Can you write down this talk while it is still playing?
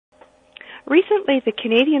Recently, the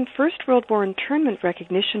Canadian First World War Internment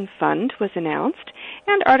Recognition Fund was announced,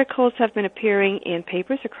 and articles have been appearing in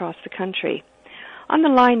papers across the country. On the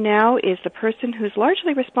line now is the person who's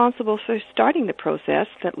largely responsible for starting the process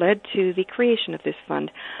that led to the creation of this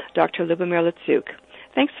fund, Dr. Lubomyr Luciuk.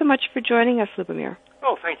 Thanks so much for joining us, Lubomyr.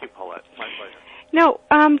 Oh, thank you, Paulette. My pleasure. Now,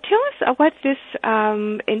 tell us what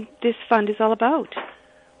this fund is all about.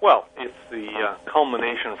 Well, it's the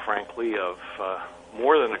culmination, frankly, of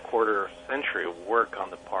more than a quarter century of work on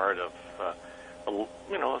the part of a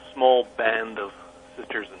small band of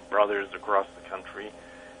sisters and brothers across the country,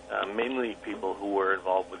 mainly people who were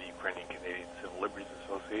involved with the Ukrainian Canadian Civil Liberties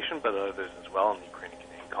Association, but others as well in the Ukrainian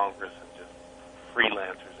Canadian Congress and just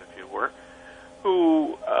freelancers, if you were,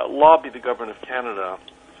 who lobbied the government of Canada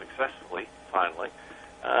successfully, finally,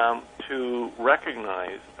 to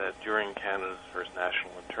recognize that during Canada's first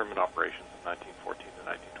national internment operations in 1914 to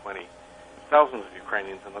 1920, thousands of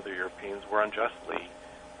Ukrainians and other Europeans were unjustly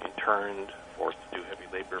interned, forced to do heavy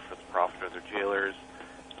labor for the profit of their jailers,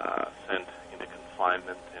 sent into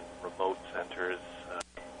confinement in remote centers,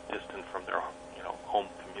 distant from their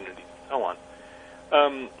home communities and so on.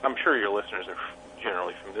 I'm sure your listeners are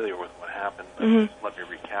generally familiar with what happened, but just let me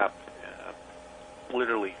recap.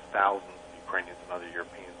 Literally thousands of Ukrainians and other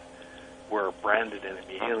Europeans were branded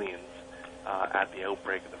enemy aliens at the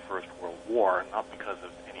outbreak of the First World War, not because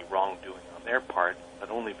of any wrongdoing on their part, but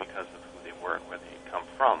only because of who they were and where they had come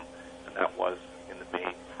from. And that was, in the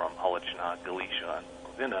main, from Pawlina, Galicia, and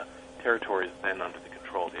Pawlina, territories then under the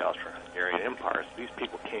control of the Austro-Hungarian Empire. So these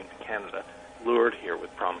people came to Canada, lured here with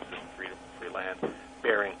promises of freedom and free land,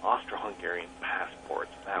 bearing Austro-Hungarian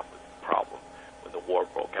passports. That was the problem. When the war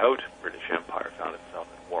broke out, British Empire found itself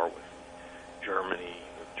at war with Germany,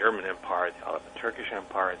 the German Empire, the Ottoman Turkish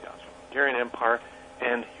Empire, the Austro-Hungarian Empire,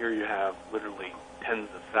 and here you have literally tens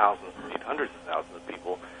of thousands, indeed hundreds of thousands of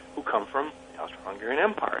people who come from the Austro-Hungarian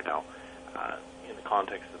Empire. Now, in the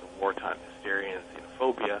context of the wartime hysteria and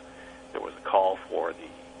xenophobia, there was a call for the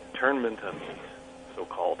internment of these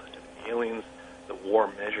so-called aliens. The War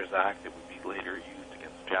Measures Act that would be later used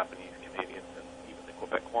against Japanese, Canadians, and even the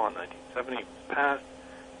Quebecois in 1970 was passed,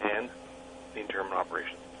 and the internment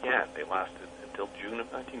operations began. They lasted until June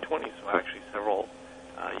of 1920, so actually several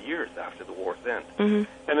years after the war's end.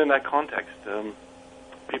 And in that context,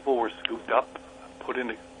 people were scooped up, put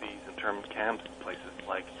into these internment camps in places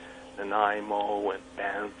like Nanaimo and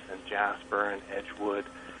Banff and Jasper and Edgewood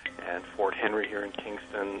and Fort Henry here in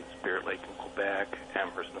Kingston, Spirit Lake in Quebec,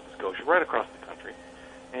 Amherst, Nova Scotia, right across the country,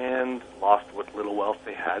 and lost what little wealth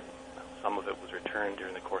they had. Some of it was returned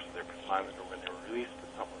during the course of their confinement or when they were released, but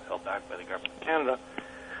some was held back by the government of Canada.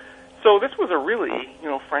 So this was a really,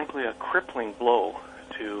 frankly, a crippling blow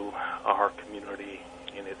to our community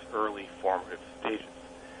in its early formative stages.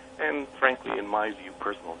 And frankly, in my view,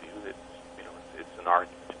 personal view, it's an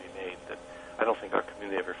argument to be made that I don't think our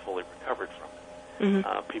community ever fully recovered from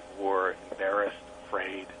it. People were embarrassed,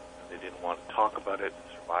 afraid. They didn't want to talk about it.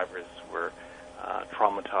 Survivors were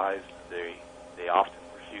traumatized. They often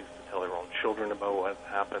refused to tell their own children about what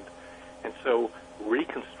happened. And so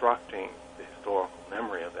reconstructing the historical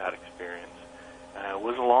memory of that experience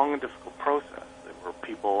was a long and difficult process. There were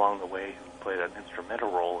people along the way who played an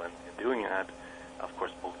instrumental role in doing that. Of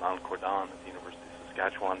course, Bogdan Kordan at the University of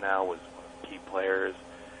Saskatchewan now was one of the key players.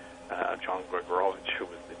 John Gregorovich, who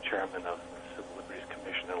was the chairman of the Civil Liberties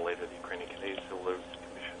Commission and later the Ukrainian Canadian Civil Liberties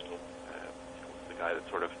Commission, was the guy that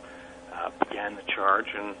sort of began the charge.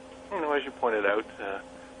 And, as you pointed out,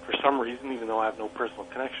 for some reason, even though I have no personal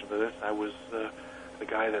connection to this, I was the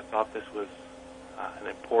guy that thought this was an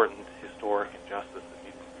important historic injustice that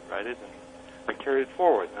needed to be righted, and I carried it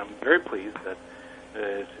forward. And I'm very pleased that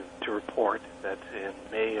to report that in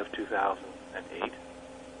May of 2008,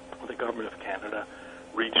 the government of Canada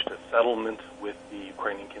reached a settlement with the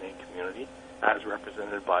Ukrainian Canadian community, as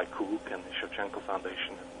represented by KUK and the Shevchenko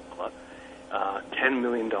Foundation in Ukla. $10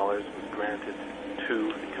 million was granted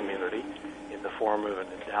to the community in the form of an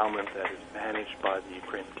endowment that is managed by the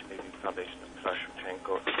Ukrainian Canadian Foundation of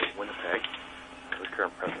Shevchenko in Winnipeg, the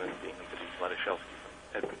current president being Vladishevsky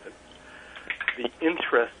from Edmonton. The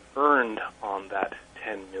interest earned on that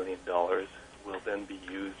 $10 million will then be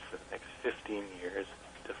used for the next 15 years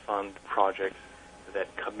to fund projects that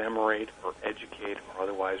commemorate or educate or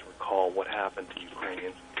otherwise recall what happened to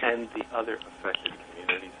Ukrainians and the other affected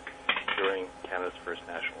communities during Canada's first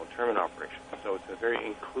national internment operation. So it's a very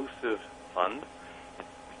inclusive fund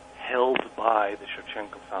held by the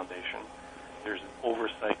Shevchenko Foundation. There's an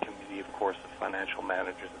oversight committee, of course, of financial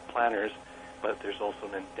managers and planners, but there's also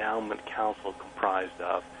an endowment council comprised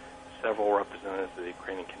of several representatives of the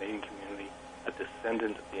Ukrainian Canadian community, a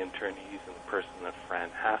descendant of the internees in the person of Fran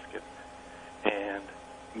Haskett, and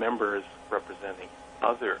members representing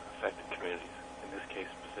other affected communities, in this case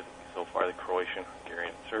specifically so far the Croatian,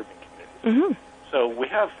 Hungarian, and Serbian communities. So we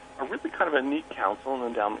have a really kind of a neat council, an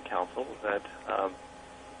endowment council, that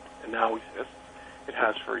now exists. It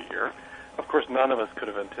has for a year. Of course, none of us could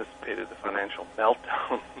have anticipated the financial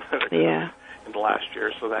meltdown that occurred in the last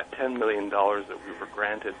year, so that $10 million that we were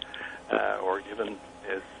granted or given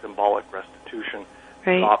as symbolic restitution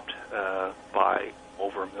dropped by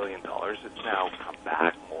over $1 million. It's now come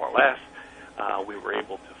back more or less. We were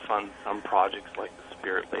able to fund some projects like the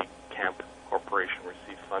Spirit Lake Camp Corporation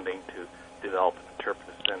received funding to develop an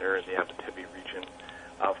interpretive center in the Abitibi region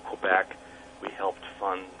of Quebec. We helped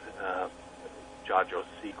fund Jojo's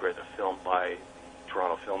Secret, a film by the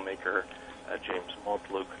Toronto filmmaker James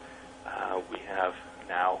Montluk. We have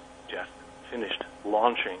now just finished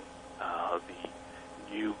launching the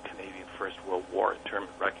new Canadian First World War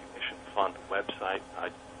Internment Recognition Fund website. I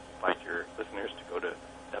invite your listeners to go to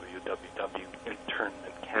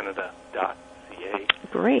www.internmentcanada.ca.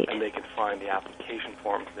 Great. And they can find the application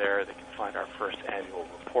forms there. They can find our first annual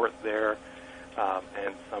report there,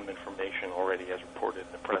 and some information already as reported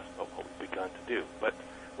in the press about what we've begun to do. But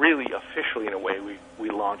really, officially, in a way, we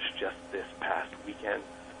launched just this past weekend,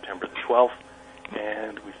 September the 12th,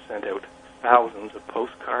 and we've sent out thousands of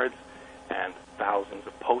postcards and thousands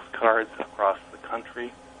of postcards across the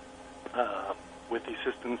country with the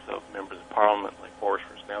assistance of members of Parliament like Boris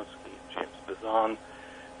Rosnowski, James Bazan,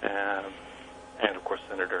 and of course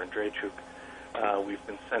Senator Demchuk. We've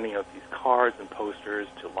been sending out these cards and posters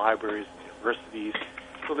to libraries and universities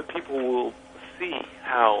so that people will see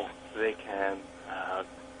how they can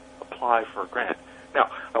apply for a grant. Now,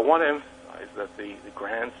 I want to emphasize that the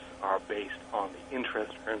grants are based on the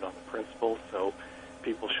interest earned on the principal, so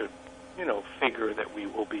people should, figure that we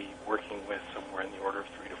will be working with somewhere in the order of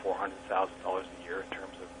 $300,000 to $400,000 a year in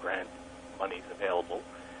terms of grant monies available,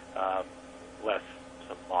 less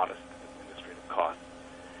some modest administrative costs.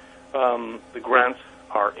 The grants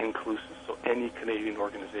are inclusive, so any Canadian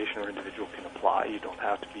organization or individual can apply. You don't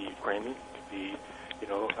have to be Ukrainian. You can be,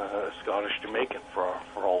 Scottish Jamaican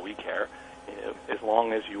for all we care, as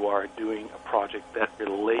long as you are doing a project that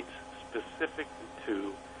relates specifically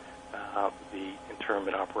to the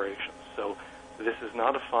internment operations. So this is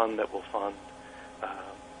not a fund that will fund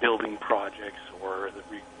building projects or the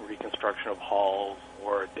reconstruction of halls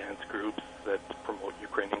or dance groups that promote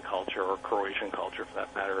Ukrainian culture or Croatian culture, for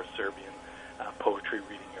that matter, or Serbian poetry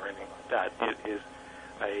reading or anything like that. It is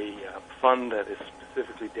a fund that is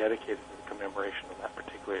specifically dedicated to the commemoration of that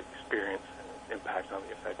particular experience and its impact on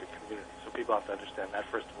the affected community. So people have to understand that,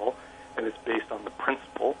 first of all, and it's based on the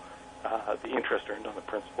principal, the interest earned on the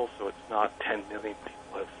principal, so it's not 10 million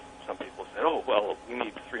people, as some people said, oh, well, we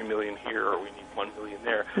need 3 million here or we need 1 million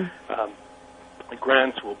there.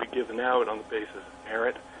 Grants will be given out on the basis of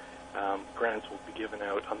merit. Grants will be given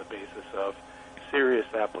out on the basis of serious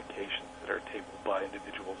applications that are tabled by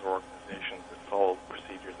individuals or organizations that follow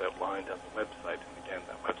procedures outlined on the website. And again,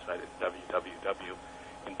 that website is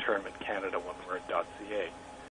www.internmentcanada.ca.